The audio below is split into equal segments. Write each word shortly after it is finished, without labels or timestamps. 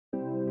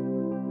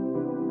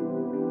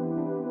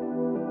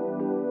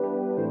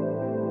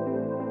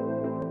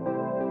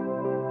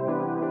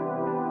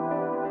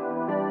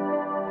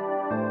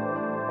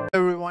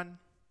Everyone,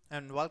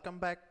 and welcome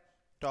back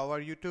to our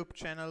YouTube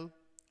channel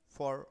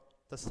for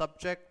the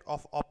subject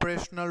of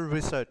operational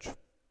research.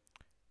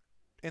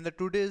 In the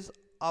today's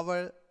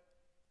our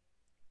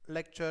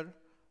lecture,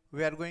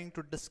 we are going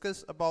to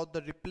discuss about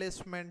the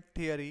replacement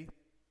theory,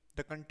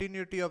 the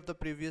continuity of the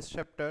previous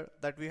chapter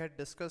that we had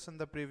discussed in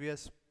the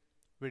previous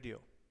video.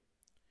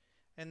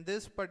 In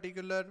this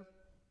particular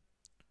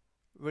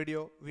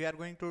video, we are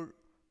going to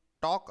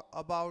talk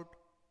about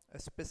a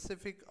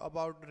specific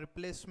about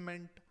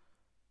replacement,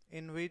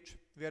 in which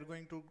we are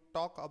going to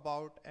talk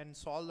about and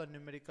solve a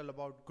numerical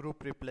about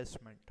group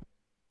replacement.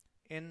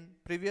 In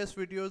previous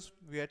videos,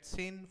 we had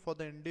seen for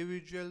the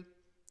individual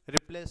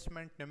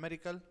replacement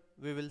numerical.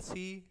 We will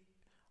see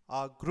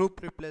a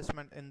group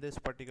replacement in this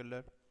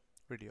particular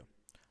video.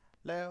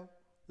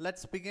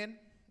 Let's begin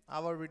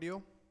our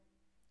video.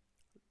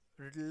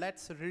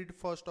 Let's read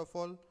first of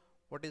all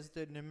what is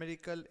the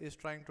numerical is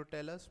trying to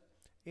tell us.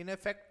 In a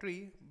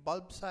factory,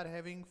 bulbs are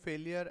having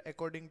failure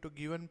according to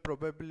given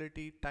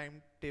probability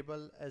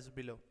timetable as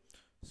below.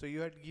 So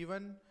you had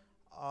given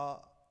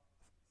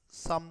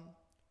some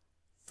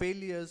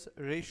failures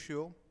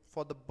ratio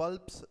for the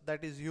bulbs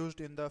that is used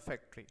in the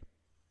factory.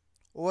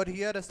 Over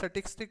here a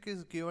statistic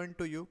is given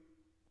to you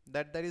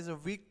that there is a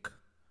week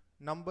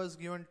numbers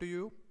given to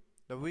you.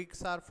 The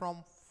weeks are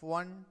from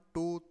 1,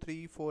 2,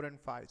 3, 4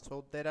 and 5.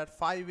 So there are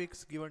 5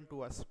 weeks given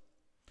to us.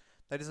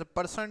 There is a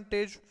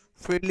percentage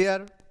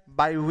failure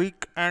by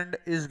week end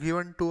is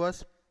given to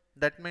us.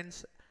 That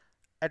means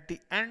at the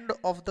end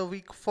of the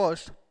week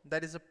first,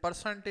 there is a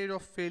percentage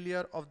of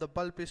failure of the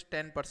bulb is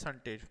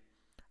 10%.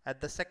 At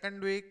the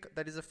second week,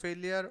 there is a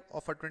failure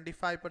of a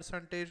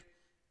 25%.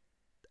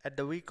 At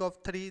the week of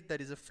 3,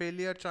 there is a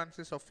failure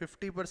chances of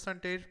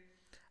 50%.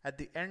 At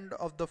the end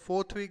of the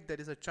 4th week, there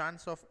is a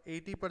chance of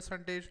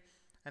 80%.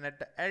 And at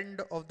the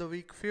end of the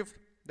week 5th,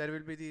 there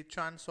will be the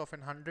chance of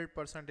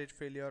 100%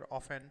 failure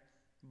of an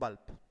bulb.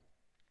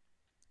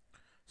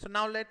 So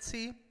now let's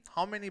see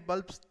how many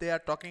bulbs they are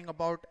talking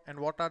about and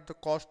what are the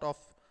cost of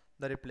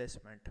the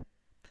replacement.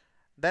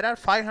 There are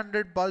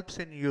 500 bulbs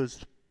in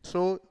use.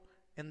 So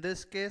in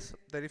this case,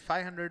 there is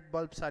 500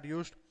 bulbs are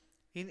used.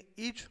 In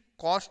each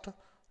cost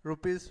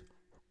rupees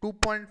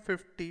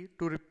 2.50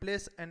 to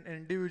replace an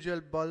individual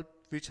bulb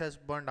which has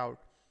burned out.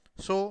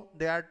 So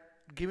they are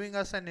giving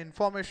us an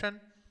information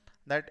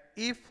that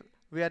if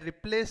we are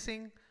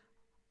replacing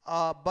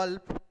a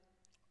bulb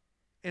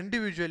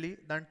individually,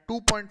 then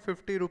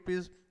 2.50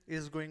 rupees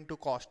is going to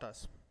cost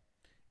us.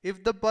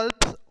 If the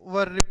bulbs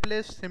were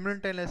replaced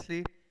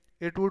simultaneously,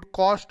 it would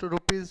cost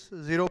rupees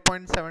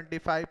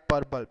 0.75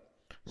 per bulb.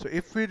 So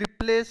if we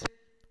replace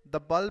the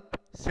bulb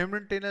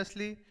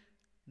simultaneously,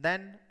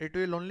 then it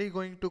will only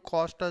going to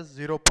cost us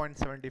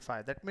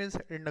 0.75. That means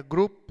in a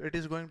group it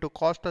is going to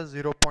cost us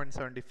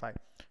 0.75.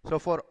 So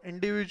for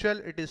individual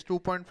it is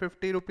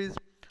 2.50 rupees,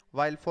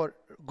 while for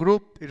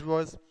group it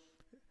was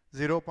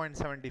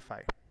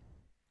 0.75.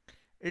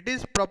 It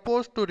is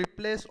proposed to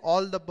replace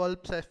all the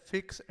bulbs at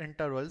fixed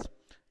intervals,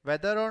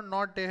 whether or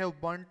not they have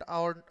burnt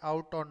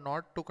out or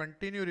not. To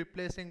continue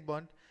replacing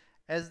burnt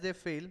as they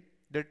fail,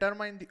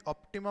 determine the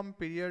optimum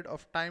period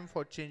of time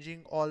for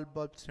changing all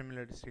bulbs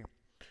simultaneously.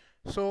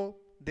 So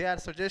they are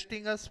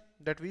suggesting us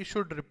that we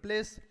should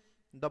replace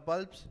the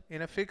bulbs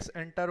in a fixed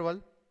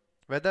interval,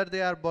 whether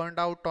they are burned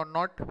out or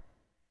not,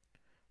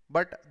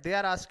 but they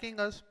are asking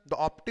us the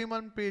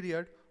optimum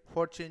period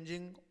for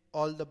changing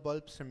all the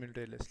bulbs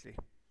simultaneously.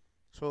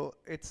 So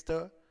it's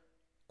the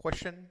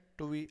question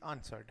to be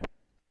answered.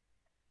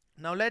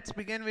 Now let's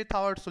begin with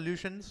our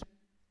solutions.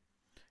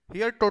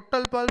 Here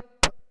total bulb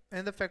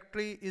in the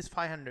factory is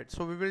 500.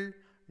 So we will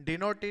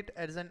denote it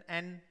as an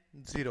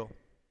N0.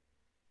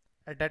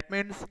 And that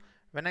means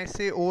when I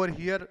say over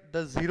here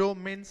the 0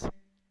 means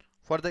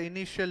for the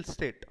initial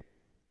state.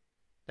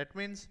 That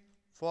means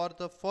for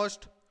the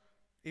first,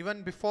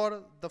 even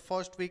before the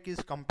first week is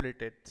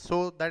completed.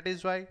 So that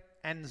is why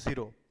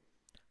N0.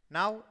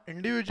 Now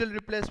individual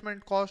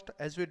replacement cost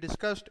as we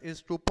discussed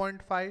is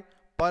 2.5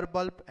 per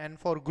bulb, and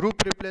for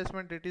group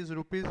replacement it is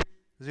rupees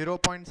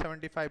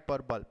 0.75 per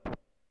bulb.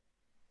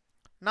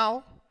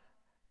 Now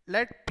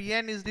let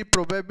Pn is the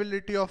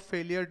probability of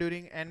failure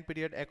during n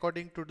period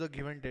according to the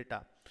given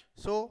data.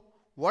 So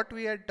what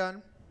we had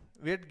done,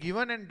 we had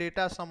given an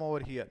data sum over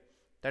here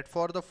that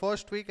for the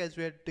first week as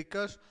we had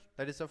discussed,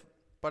 that is a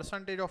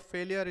percentage of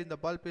failure in the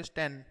bulb is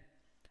 10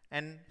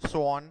 and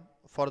so on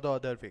for the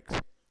other weeks.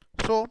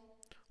 So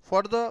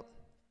for the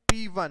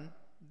P1,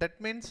 that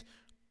means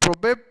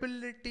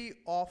probability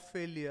of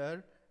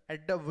failure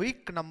at the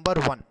week number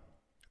 1.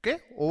 Okay,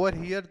 over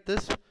here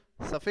this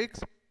suffix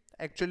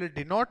actually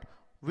denote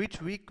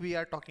which week we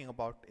are talking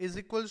about, is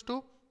equals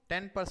to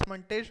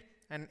 10%,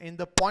 and in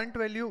the point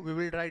value we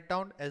will write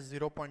down as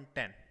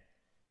 0.10.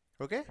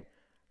 Okay,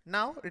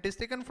 now it is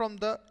taken from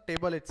the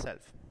table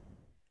itself.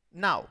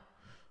 Now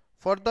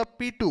for the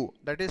P2,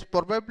 that is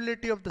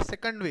probability of the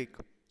second week,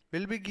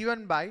 will be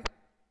given by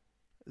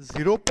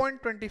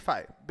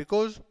 0.25,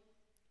 because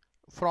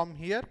from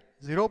here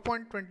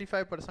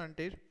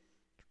 0.25%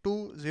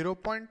 to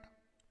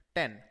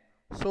 0.10.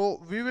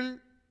 So we will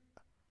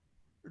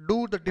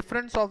do the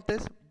difference of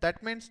this.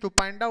 That means to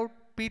find out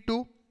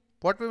P2,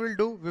 what we will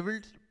do? We will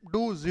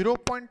do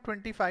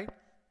 0.25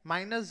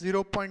 minus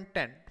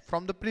 0.10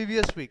 from the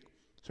previous week.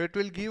 So it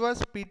will give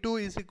us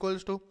P2 is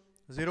equals to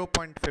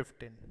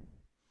 0.15.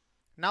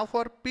 Now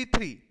for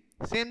P3,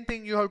 same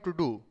thing you have to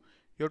do.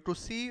 You have to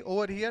see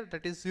over here,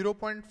 that is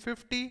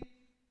 0.50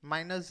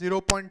 minus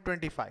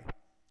 0.25.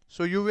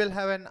 So you will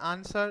have an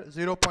answer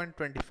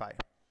 0.25.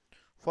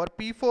 For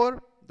P4,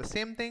 the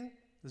same thing,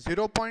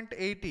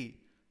 0.80.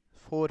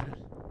 For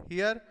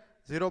here,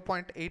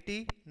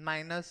 0.80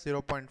 minus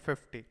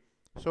 0.50.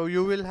 So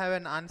you will have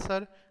an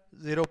answer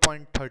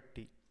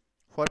 0.30.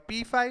 For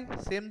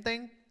P5, same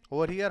thing,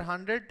 over here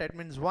 100, that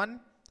means 1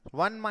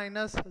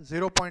 minus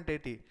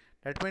 0.80.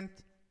 That means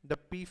the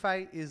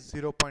P5 is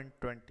 0.20.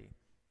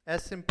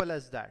 As simple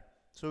as that.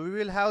 So we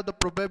will have the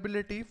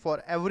probability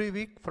for every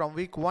week from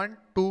week 1,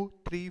 2,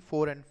 3,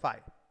 4 and 5.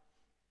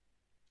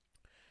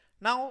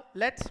 Now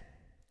let's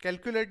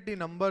calculate the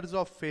numbers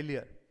of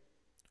failure.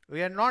 We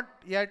have not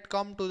yet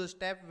come to the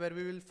step where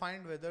we will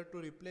find whether to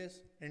replace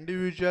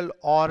individual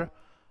or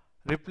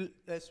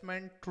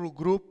replacement through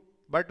group,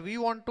 but we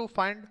want to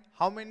find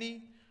how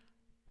many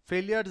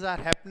failures are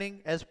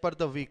happening as per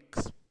the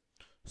weeks.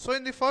 So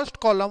in the first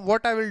column,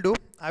 what I will do,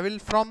 I will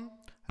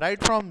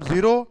write from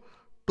 0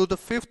 to the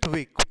 5th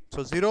week.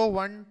 So 0,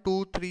 1,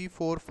 2, 3,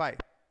 4, 5.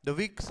 The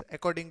weeks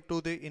according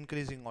to the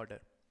increasing order.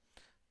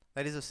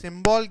 There is a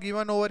symbol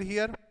given over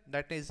here,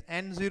 that is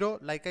N0.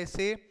 Like I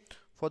say,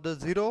 for the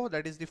 0,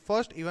 that is the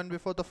first, even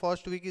before the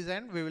first week is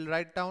end, we will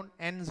write down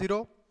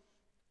N0,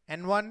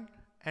 N1,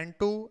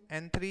 N2,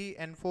 N3,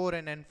 N4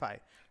 and N5.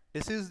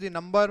 This is the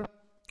number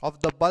of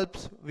the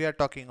bulbs we are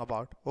talking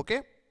about.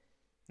 Okay.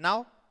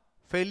 Now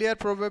failure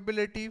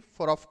probability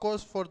for, of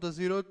course, for the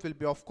 0 it will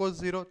be of course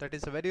 0. That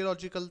is a very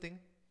logical thing.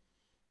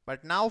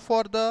 But now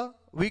for the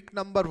week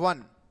number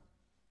 1,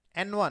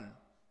 N1,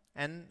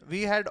 and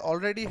we had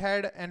already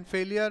had an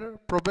failure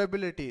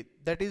probability,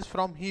 that is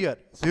from here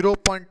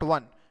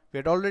 0.1. We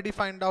had already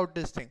find out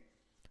this thing,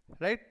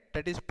 right?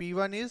 That is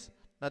P1 is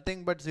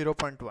nothing but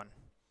 0.1.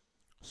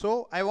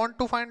 So I want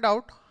to find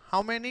out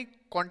how many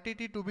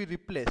quantity to be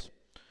replaced.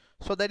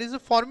 So there is a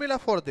formula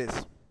for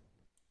this.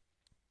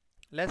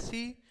 Let's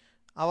see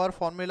our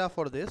formula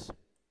for this.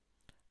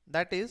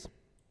 That is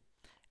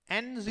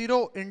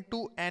N0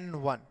 into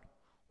N1.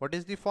 What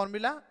is the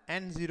formula?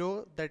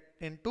 N0 that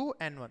into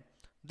N1.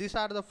 These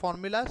are the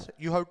formulas.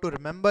 You have to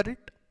remember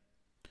it.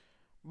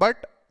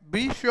 But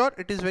be sure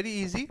it is very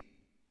easy.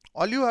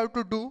 All you have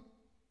to do,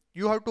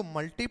 you have to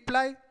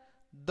multiply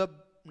the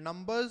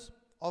numbers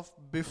of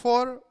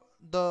before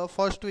the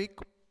first week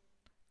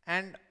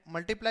and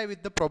multiply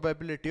with the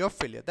probability of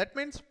failure. That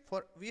means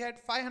for we had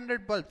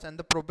 500 bulbs and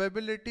the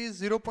probability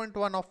is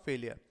 0.1 of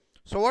failure.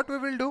 So what we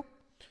will do,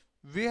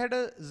 we had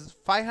a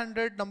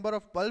 500 number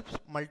of bulbs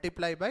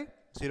multiplied by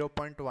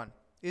 0.1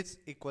 is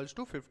equals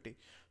to 50.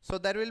 So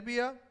there will be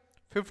a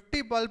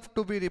 50 bulbs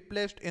to be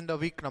replaced in the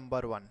week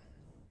number 1.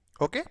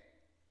 Okay.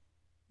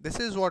 This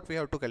is what we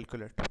have to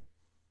calculate.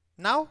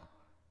 Now,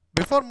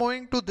 before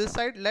moving to this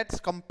side, let's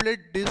complete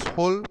this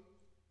whole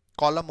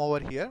column over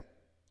here.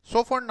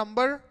 So for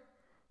number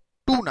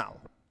 2 now.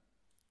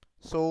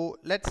 So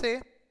let's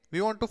say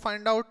we want to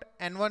find out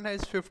N1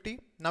 has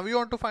 50. Now we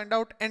want to find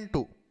out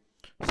N2.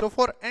 So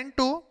for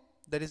N2,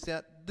 there is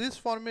this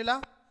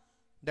formula,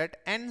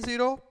 that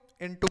N0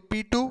 into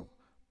P2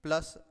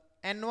 plus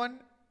N1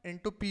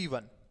 into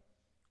P1.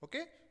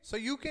 Okay. So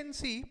you can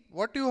see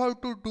what you have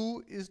to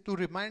do is to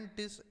remind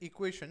these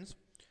equations.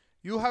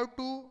 You have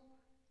to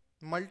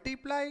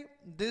multiply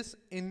this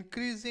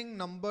increasing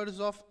numbers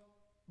of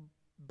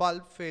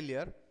bulb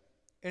failure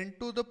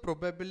into the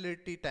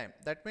probability time.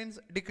 That means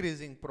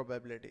decreasing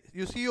probability.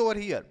 You see over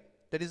here,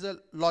 there is a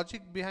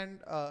logic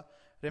behind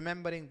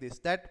remembering this,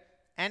 that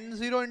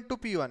N0 into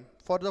P1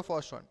 for the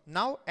first one.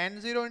 Now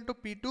N0 into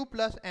P2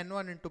 plus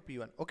N1 into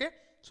P1. Okay.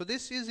 So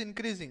this is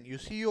increasing. You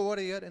see over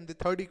here in the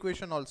third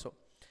equation also.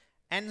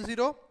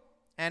 N0,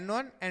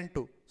 N1,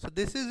 N2. So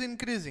this is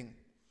increasing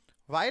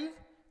while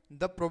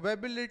the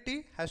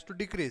probability has to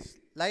decrease,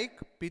 like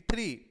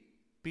P3,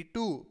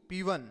 P2,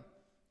 P1.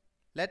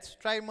 Let's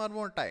try one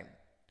more time.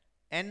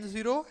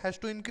 N0 has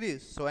to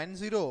increase. So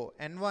N0,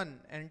 N1,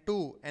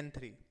 N2,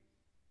 N3.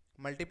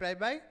 Multiply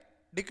by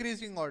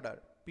decreasing order.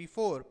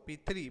 P4,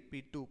 P3,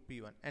 P2,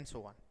 P1 and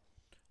so on.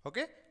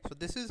 Okay. So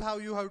this is how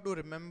you have to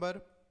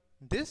remember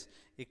this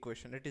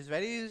equation. It is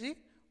very easy.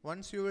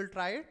 Once you will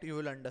try it, you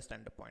will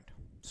understand the point.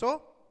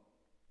 So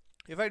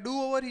if I do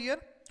over here,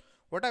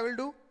 what I will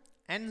do,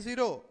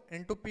 N0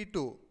 into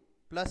P2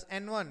 plus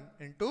N1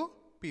 into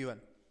P1.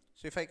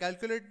 So if I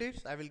calculate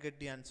this, I will get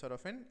the answer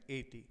of an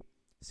 80.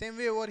 Same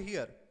way over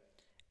here,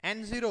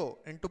 N0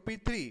 into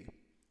P3,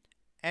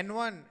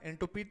 N1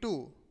 into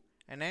P2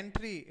 and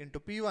N3 into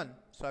P1.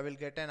 So I will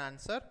get an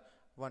answer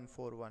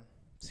 141.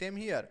 Same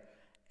here,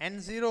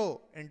 N0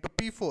 into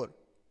P4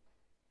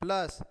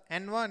 plus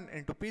N1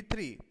 into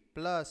P3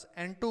 plus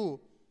N2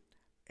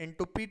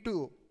 into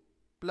P2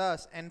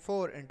 plus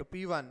N4 into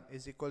P1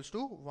 is equals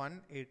to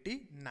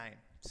 189.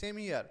 Same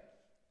here,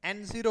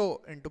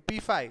 n0 into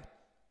p5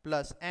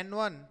 plus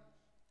n1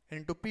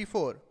 into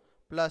p4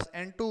 plus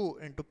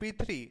n2 into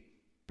p3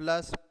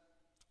 plus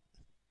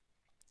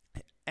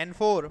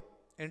n4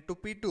 into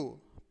p2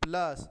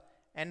 plus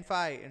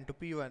n5 into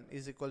p1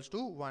 is equals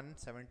to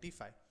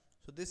 175.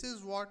 So this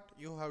is what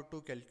you have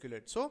to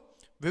calculate. So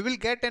we will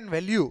get an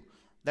value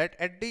that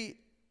at the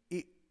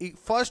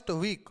first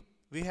week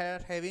we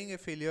are having a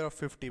failure of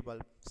 50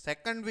 bulb.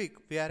 Second week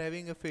we are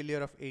having a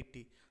failure of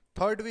 80.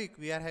 Third week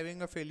we are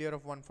having a failure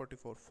of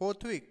 144.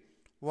 Fourth week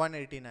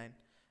 189.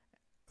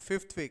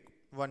 Fifth week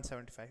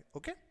 175.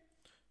 Okay.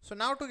 So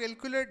now to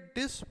calculate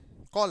this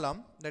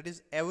column, that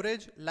is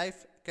average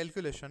life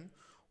calculation,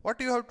 what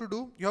you have to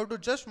do, you have to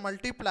just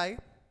multiply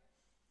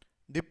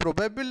the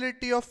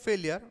probability of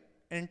failure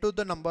into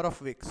the number of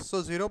weeks.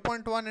 So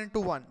 0.1 into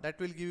 1, that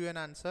will give you an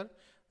answer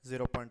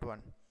 0.1.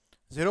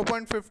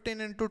 0.15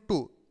 into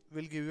 2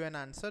 will give you an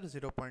answer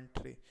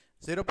 0.3.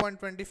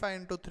 0.25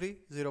 into 3,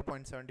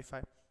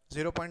 0.75.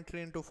 0.3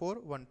 into 4,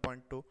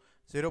 1.2.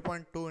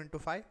 0.2 into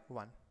 5,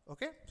 1.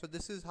 Okay, so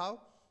this is how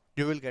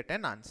you will get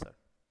an answer.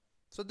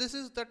 So this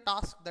is the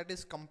task that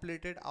is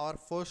completed. Our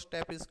first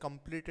step is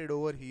completed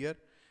over here.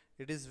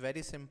 It is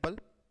very simple,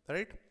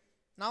 right?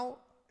 Now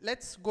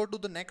let's go to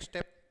the next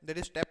step. That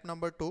is step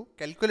number 2,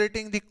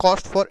 calculating the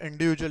cost for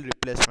individual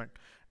replacement.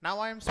 Now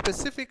I am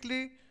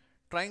specifically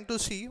trying to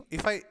see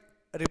if I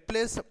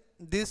replace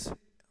these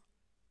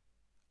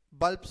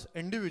bulbs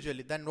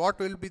individually, then what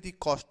will be the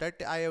cost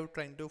that I am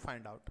trying to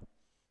find out.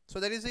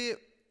 So there is a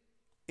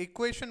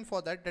equation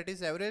for that, that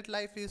is average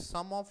life is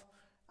sum of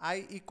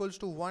I equals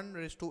to 1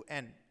 raised to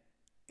n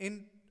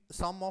in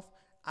sum of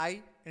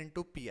I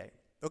into pi.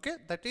 Okay,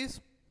 that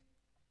is,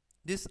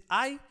 this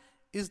I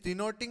is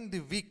denoting the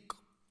week.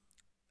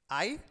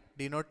 I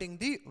denoting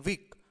the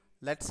week.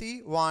 Let's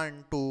see,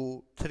 1,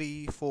 2,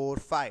 3, 4,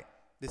 5.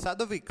 These are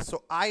the weeks.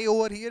 So I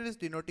over here is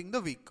denoting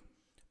the week.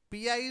 Pi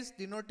is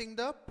denoting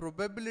the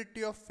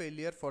probability of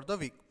failure for the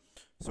week.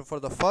 So for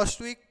the first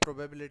week,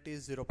 probability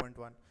is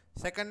 0.1.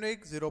 Second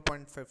week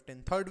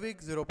 0.15, third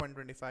week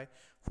 0.25,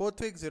 fourth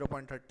week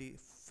 0.30,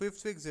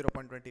 fifth week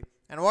 0.20.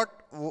 And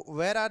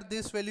where are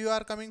these value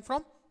are coming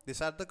from?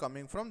 These are the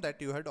coming from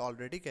that you had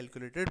already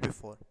calculated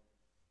before.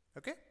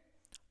 Okay.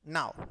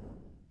 Now,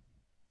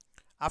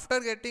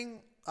 after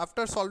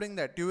solving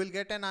that, you will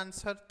get an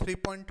answer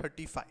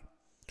 3.35.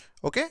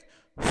 Okay.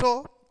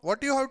 So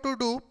what you have to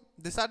do,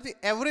 these are the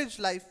average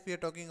life we are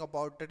talking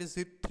about, that is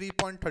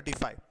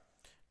 3.35.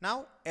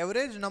 Now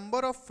average number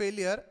of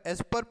failure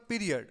as per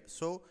period.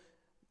 So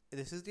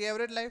this is the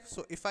average life.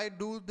 So if I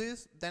do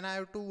this, then I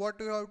have to, what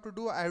you have to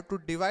do, I have to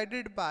divide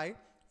it by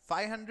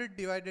 500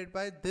 divided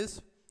by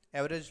this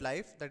average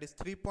life, that is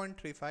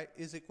 3.35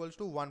 is equals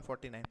to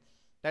 149.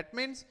 That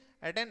means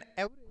at an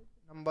average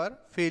number,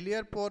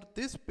 failure for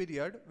this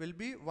period will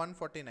be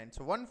 149.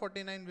 So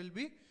 149 will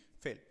be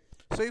fail.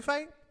 So if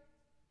I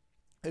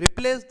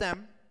replace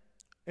them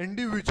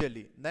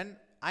individually, then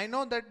I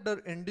know that the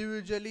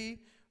individually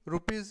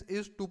rupees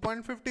is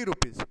 2.50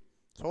 rupees.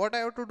 So what I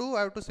have to do,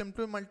 I have to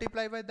simply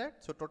multiply by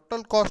that. So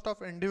total cost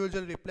of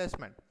individual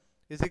replacement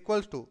is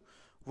equals to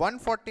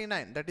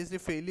 149, that is the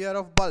failure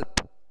of bulb,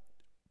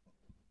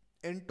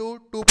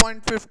 into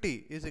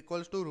 2.50 is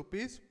equals to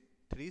rupees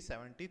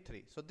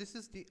 373. So this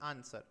is the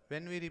answer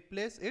when we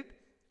replace it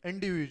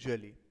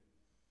individually.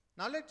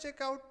 Now let's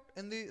check out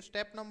in the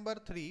step number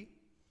 3,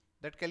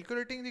 that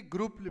calculating the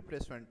group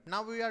replacement.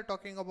 Now we are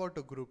talking about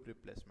the group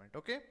replacement.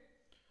 Okay.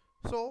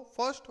 So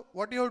first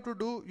what you have to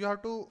do, you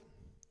have to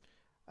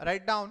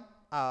write down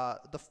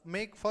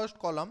make first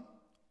column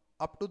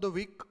up to the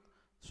week.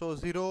 So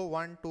 0,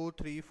 1, 2,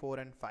 3, 4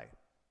 and 5.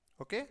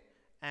 Okay.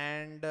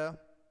 And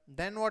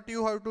then what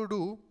you have to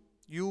do,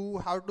 you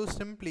have to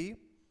simply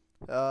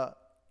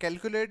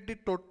calculate the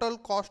total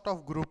cost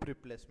of group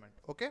replacement.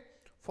 Okay.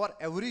 For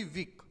every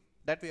week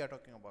that we are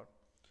talking about.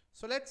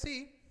 So let's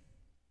see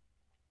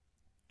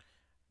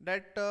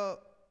that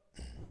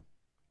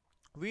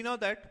we know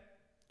that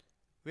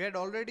we had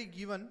already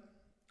given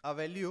a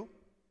value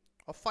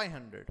of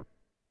 500.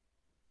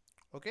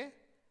 Okay.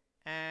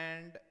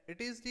 And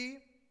it is the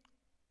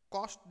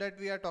cost that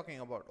we are talking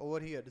about over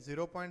here.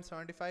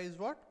 0.75 is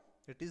what?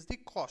 It is the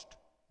cost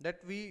that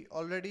we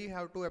already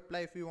have to apply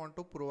if we want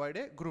to provide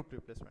a group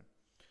replacement.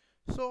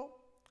 So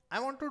I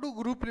want to do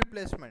group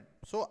replacement.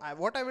 So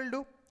what I will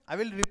do, I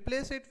will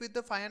replace it with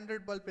the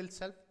 500 bulb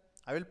itself.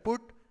 I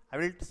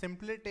will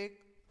simply take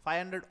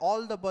 500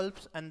 all the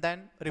bulbs and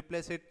then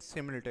replace it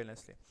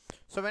simultaneously.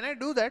 So when I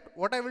do that,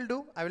 what I will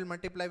do, I will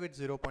multiply with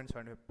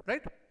 0.75,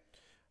 right?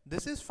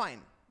 This is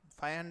fine.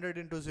 500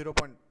 into 0.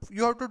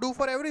 You have to do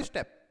for every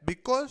step,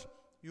 because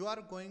you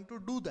are going to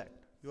do that.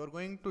 You are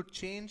going to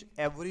change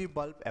every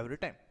bulb every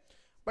time.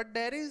 But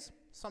there is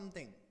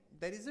something,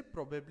 there is a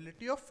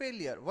probability of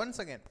failure. Once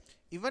again,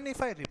 even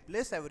if I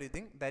replace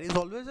everything, there is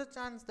always a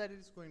chance that it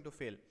is going to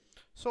fail.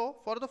 So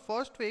for the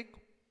first week,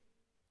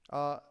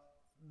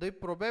 the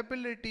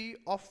probability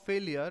of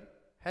failure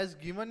has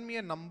given me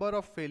a number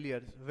of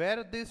failures,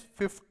 where this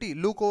 50,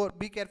 look over,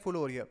 be careful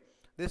over here.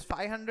 This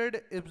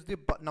 500 is the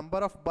number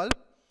of bulb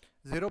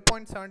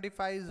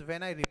 0.75 is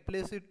when I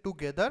replace it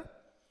together,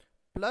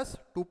 plus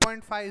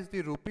 2.5 is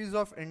the rupees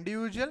of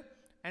individual,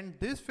 and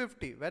this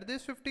 50, where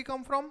this 50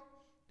 come from?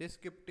 This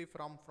 50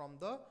 from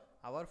the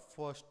our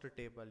first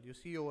table. You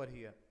see over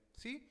here.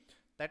 See,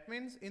 that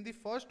means in the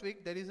first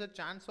week there is a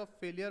chance of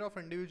failure of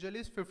individual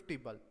is 50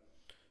 bulb.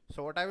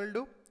 So what I will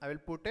do? I will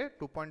put a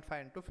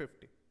 2.5 into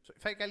 50. So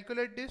if I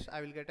calculate this,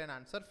 I will get an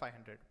answer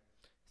 500.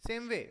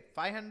 Same way,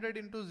 500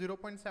 into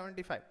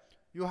 0.75.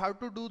 You have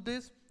to do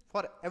this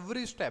for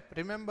every step.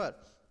 Remember,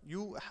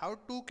 you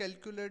have to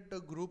calculate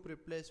the group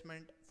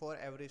replacement for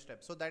every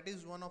step. So that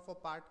is one of a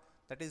part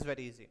that is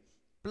very easy.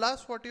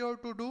 Plus what you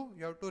have to do,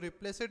 you have to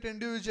replace it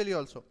individually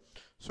also.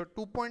 So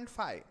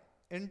 2.5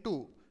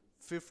 into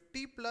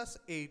 50 plus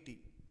 80.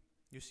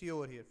 You see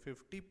over here,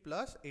 50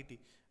 plus 80.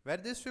 Where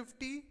this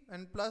 50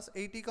 and plus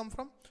 80 come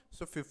from?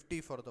 So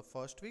 50 for the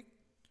first week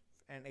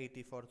and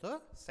 80 for the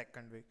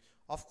second week.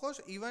 Of course,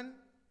 even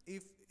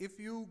if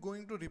you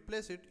going to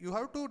replace it, you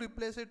have to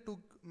replace it to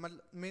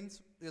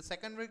means the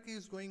second week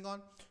is going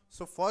on.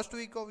 So first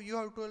week of you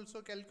have to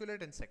also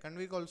calculate, and second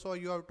week also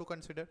you have to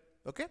consider.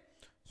 Okay.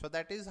 So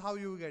that is how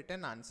you get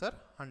an answer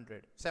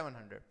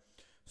 700.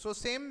 So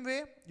same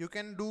way you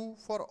can do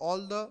for all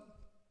the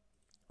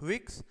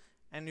weeks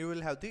and you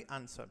will have the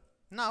answer.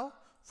 Now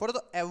for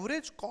the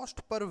average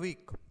cost per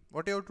week,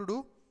 what you have to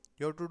do?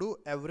 You have to do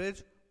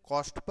average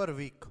cost per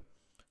week.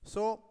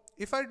 So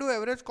if I do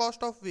average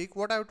cost of week,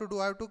 what I have to do?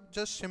 I have to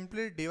just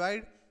simply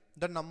divide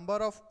the number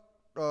of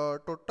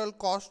total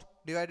cost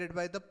divided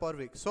by the per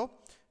week. So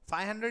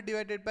 500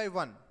 divided by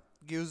 1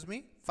 gives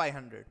me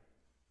 500.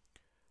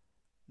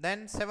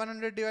 Then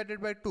 700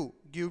 divided by 2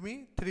 give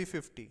me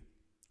 350.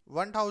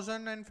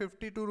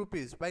 1052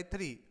 rupees by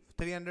 3,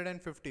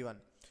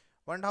 351.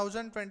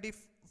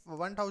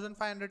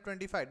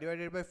 1525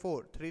 divided by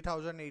 4,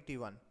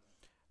 3081.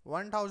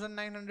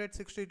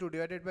 1962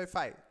 divided by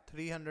 5,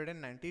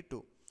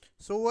 392.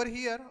 So over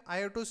here I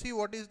have to see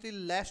what is the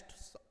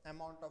last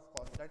amount of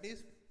cost, that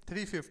is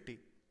 350.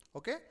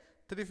 Okay,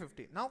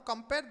 350. Now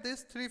compare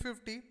this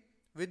 350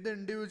 with the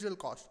individual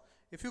cost.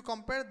 If you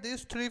compare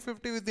this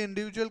 350 with the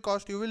individual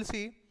cost, you will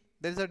see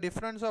there is a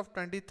difference of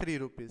 23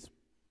 rupees.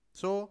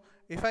 So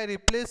if I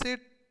replace it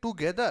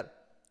together,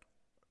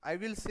 I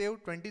will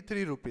save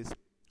 23 rupees.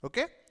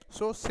 Okay.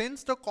 So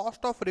since the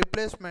cost of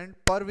replacement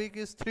per week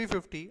is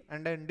 350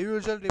 and the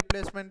individual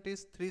replacement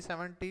is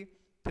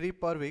 373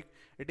 per week,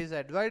 it is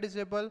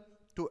advisable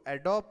to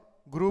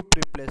adopt group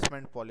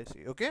replacement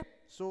policy. Okay.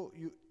 So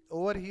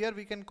over here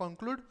we can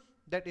conclude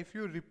that if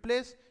you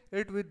replace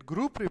it with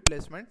group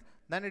replacement,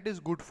 then it is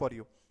good for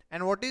you.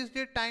 And what is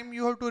the time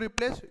you have to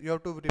replace? You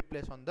have to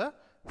replace on the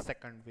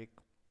second week.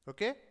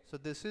 Okay. So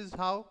this is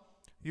how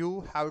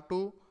you have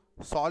to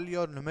solve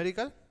your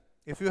numerical.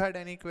 If you had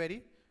any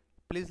query,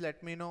 please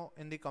let me know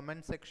in the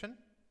comment section.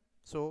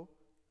 So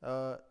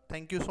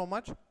thank you so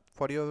much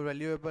for your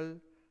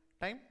valuable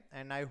time,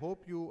 and I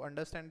hope you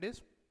understand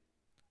this.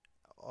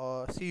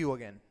 See you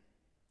again.